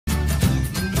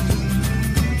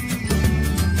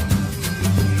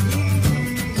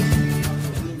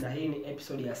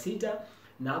6,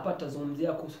 na hapa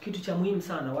tutazungumzia kuhusu kitu cha muhimu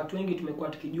sana. Watu wengi tumekuwa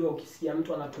tukijua, ukisikia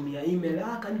mtu anatumia email,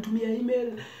 kanitumia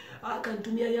email,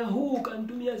 kanitumia Yahoo,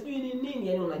 kanitumia sijui nini,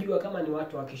 yani unajua kama ni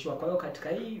watu wakishua. Kwa hiyo katika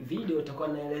hii video utakuwa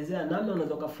naelezea namna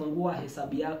unaweza kufungua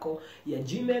hesabu yako ya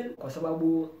Gmail, kwa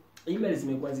sababu email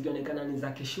zimekuwa zikionekana ni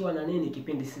za kishua na nini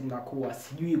kipindi sinakuwa.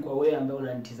 Sijui kwa wewe ambaye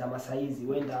unanitazama saa hizi,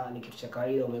 wenda ni kitu cha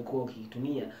kawaida umekuwa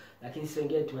ukitumia, lakini sisi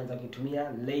wengine tumeanza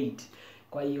kutumia late.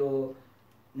 Kwa hiyo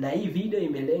na hii video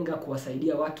imelenga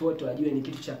kuwasaidia watu wote wajue ni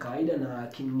kitu cha kawaida na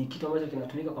ni kitu ambacho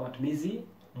kinatumika kwa matumizi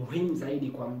muhimu zaidi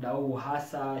kwa muda huu,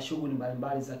 hasa shughuli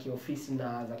mbalimbali za kiofisi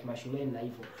na za kimashuleni na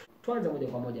hivyo. Tuanze moja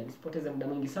kwa moja, nisipoteze muda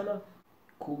mwingi sana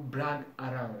ku brag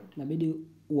around. Inabidi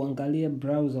uangalie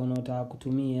browser unaotaka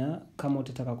kutumia. Kama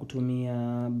utataka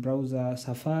kutumia browser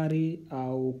Safari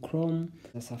au Chrome,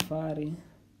 Safari.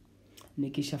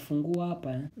 Nikishafungua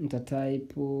hapa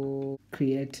nitatype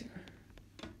create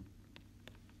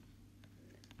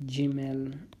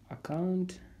Gmail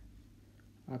account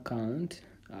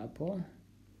hapo.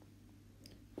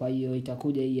 Kwa hiyo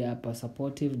itakuja hii hapa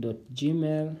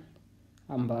supportive.gmail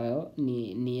ambayo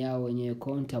ni yao wenyewe.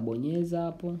 Nitabonyeza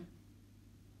hapo,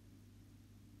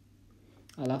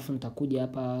 alafu nitakuja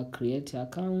hapa create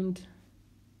account,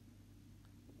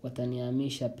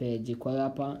 watanihamisha page. Kwa hiyo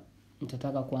hapa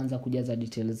nitataka kuanza kujaza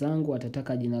details zangu.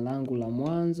 Watataka jina langu la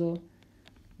mwanzo,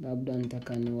 labda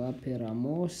nitaka niwape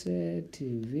Ramose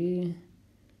TV.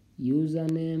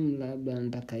 Username labda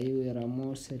nitaka iwe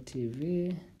Ramose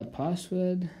TV.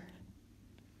 Password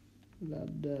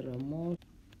labda Ramose.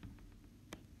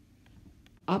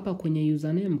 Hapa kwenye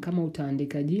username, kama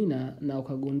utaandika jina na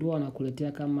ukagundua na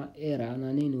kuletea kama error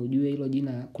na nini, ujue hilo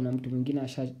jina kuna mtu mwingine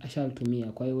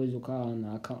ashalitumia. Kwa hiyo huwezi ukawa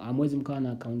na hamwezi mkawa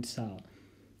na account sawa.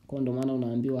 Kwa hiyo ndio maana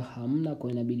unaambiwa hamna,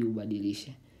 kwa inabidi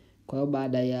ubadilishe. Kwa hiyo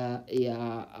baada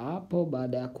ya hapo,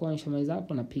 baada ya kuwa nishamaliza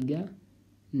hapo, napiga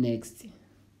next.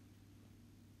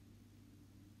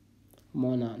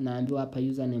 Umeona naambiwa hapa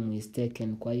username is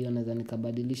taken. Kwa hiyo naweza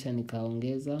nikabadilisha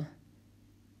nikaongeza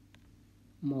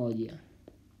 1.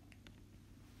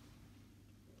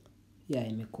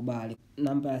 Imekubali.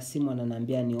 Namba ya simu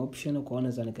ananiambia ni optional, kwa hiyo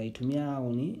naweza nikaitumia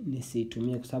au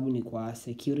nisiitumie, kwa sababu ni kwa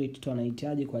security tu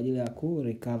anahitaji kwa ajili ya ku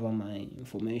recover my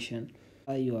information.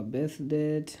 Your birth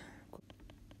date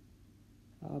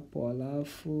hapo,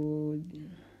 alafu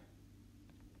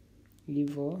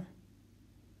hivyo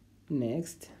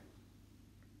next.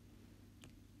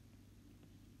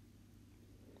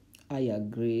 I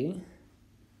agree.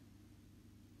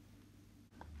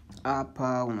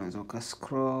 Hapa unaweza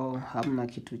ukascroll, hamna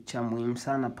kitu cha muhimu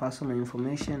sana. Personal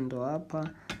information ndo hapa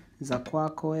za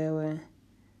kwako wewe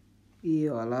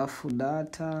hiyo, alafu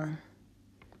data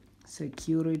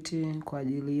security kwa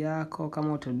ajili yako,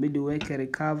 kama utabidi uweke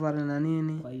recovery na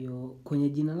nini. Kwa hiyo kwenye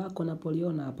jina lako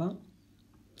napoliona hapa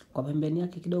kwa pembeni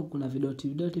yake kidogo kuna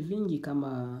vidoti vingi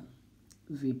kama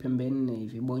vipembe 4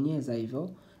 hivi. Bonyeza hivyo,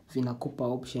 vinakupa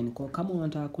option. Kwa kama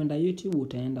unataka kwenda YouTube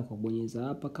utaenda kwa bonyeza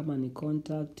hapa, kama ni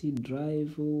contact,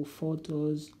 drive,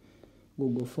 photos,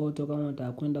 Google Photo. Kama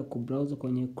unataka kwenda ku browser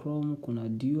kwenye Chrome, kuna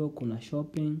Duo, kuna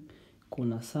shopping,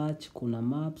 kuna search, kuna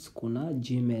maps, kuna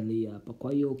Gmail hapa.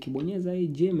 Kwa hiyo ukibonyeza hii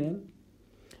Gmail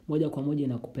moja kwa moja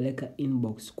inakupeleka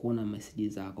inbox kuona message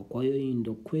zako. Kwa hiyo hii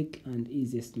ndio quick and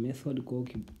easiest method. Kwa hiyo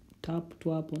tap tu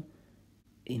hapo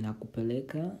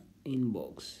inakupeleka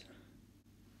inbox.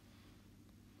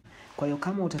 Kwa hiyo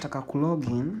kama utataka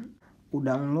kulogin,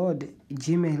 udownload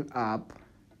Gmail app.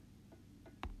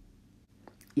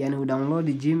 Yani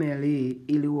udownload Gmail hii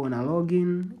ili uwe una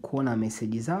login kuona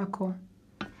message zako,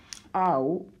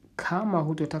 au kama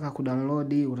hutotaka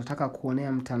kudownload hii, utataka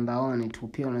kuonea mtandaoni tu,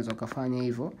 pia unaweza kufanya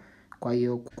hivyo. Kwa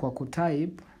hiyo kwa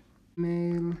kutype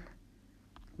Gmail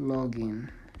login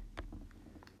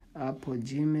hapo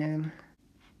Gmail.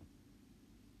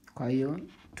 Kwa hiyo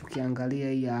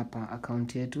tukiangalia hii hapa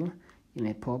account yetu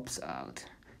pops out.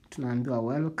 Tunaambiwa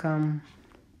welcome.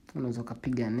 Unaweza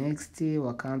kupiga next,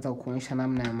 wakaanza kuonyesha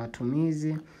namna ya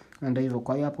matumizi. Ndio hivyo.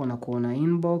 Kwa hiyo hapo unakuona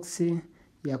inbox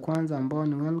ya kwanza ambayo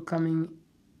ni welcoming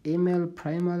email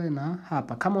primary, na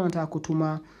hapa kama unataka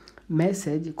kutuma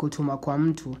message, kutuma kwa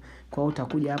mtu, kwa hiyo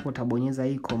utakuja hapo utabonyeza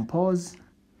hii compose.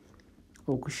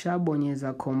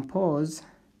 Ukishabonyeza compose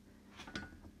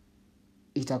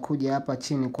itakuja hapa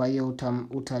chini. Kwa hiyo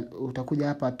utakuja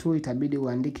hapa tu, itabidi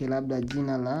uandike labda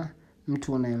jina la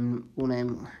mtu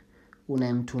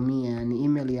unayemtumia, ni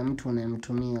email ya mtu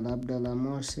unayemtumia, labda la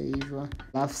Mose hivyo.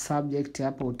 Alafu subject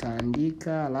hapo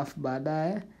utaandika, alafu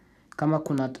baadaye Kama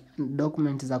kuna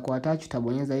document za kuattach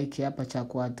utabonyeza hiki hapa cha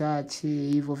kuattach,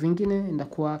 hivyo vingine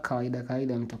ndakuwa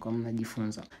kawaida mtakuwa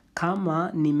mnajifunza.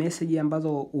 Kama ni message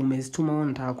ambazo umezituma wewe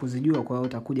unataka kuzijua, kwa hiyo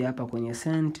utakuja hapa kwenye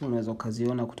sent, unaweza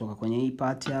ukaziona kutoka kwenye hii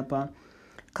part hapa.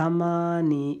 Kama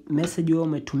ni message wewe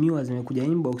umetumiwa zimekuja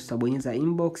inbox, utabonyeza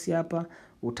inbox hapa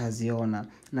utaziona,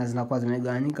 na zinakuwa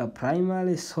zimegawanyika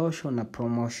primary, social na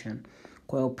promotion.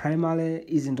 Kwa hiyo primary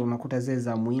hizi ndo unakuta zile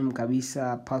za muhimu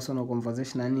kabisa, personal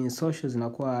conversation na nini. Social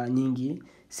zinakuwa nyingi,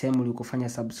 sehemu ulikofanya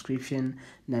subscription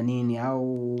na nini,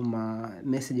 au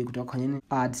message kutoka kwenye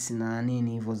ads na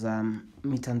nini hivyo za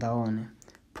mitandaoni.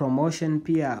 Promotion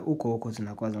pia huko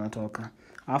zinakuwa zinatoka.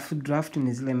 Alafu draft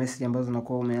ni zile message ambazo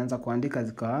zinakuwa umeanza kuandika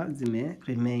zikawa zime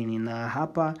remain, na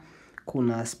hapa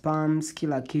kuna spams,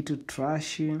 kila kitu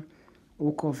trash,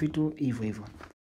 huko vitu hivyo.